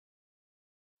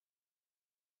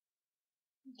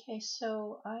Okay,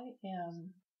 so I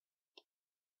am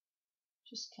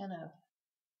just kind of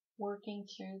working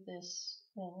through this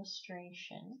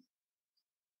illustration.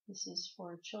 This is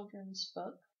for a children's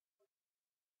book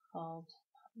called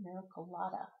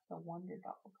Miraculata, the Wonder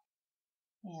Dog.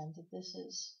 And this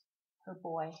is her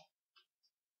boy.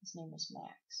 His name is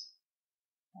Max.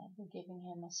 And we're giving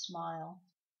him a smile.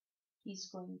 He's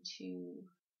going to,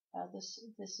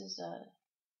 this is a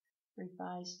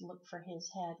revised look for his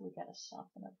head. We got to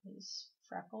soften up these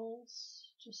freckles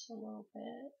just a little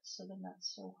bit so they're not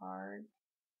so hard.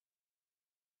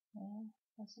 Yeah,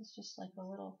 this is just like a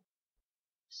little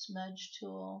smudge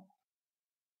tool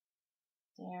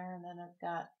there, and then I've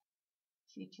got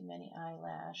a few too many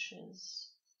eyelashes.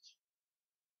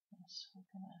 So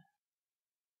we're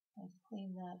gonna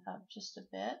clean that up just a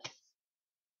bit.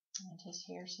 And his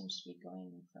hair seems to be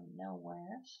going from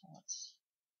nowhere, so let's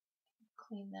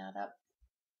clean that up.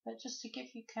 But just to give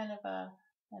you kind of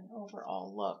an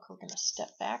overall look, we're going to step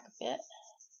back a bit.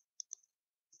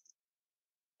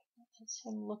 It's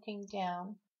him looking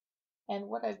down. And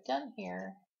what I've done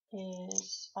here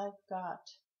is I've got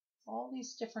all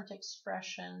these different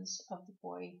expressions of the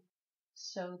boy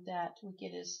so that we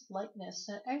get his likeness.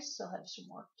 And I still have some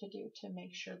work to do to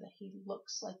make sure that he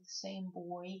looks like the same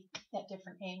boy at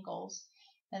different angles.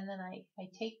 And then I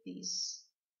take these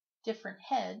different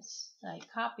heads and I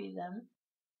copy them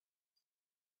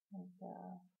with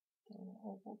an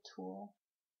oval tool,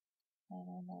 and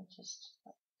then I just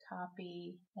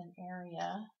copy an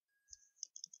area,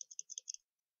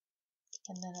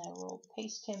 and then I will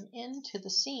paste him into the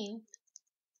scene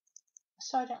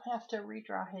so I don't have to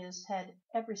redraw his head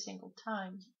every single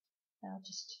time. I'll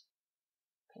just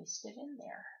paste it in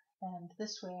there, and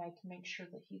this way I can make sure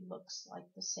that he looks like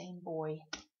the same boy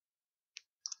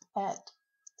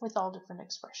with all different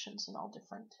expressions and all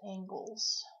different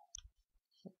angles.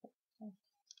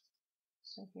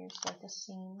 So here's like a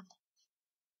scene.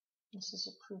 This is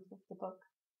a proof of the book.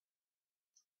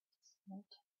 Right.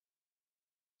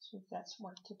 So we've got some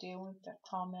work to do. We've got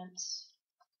comments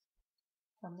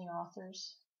from the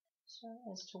authors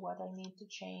as to what I need to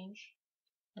change.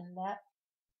 And that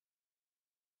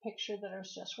picture that I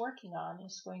was just working on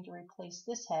is going to replace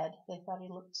this head. They thought he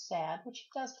looked sad, which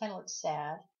he does kind of look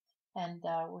sad, and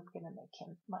we're going to make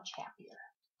him much happier.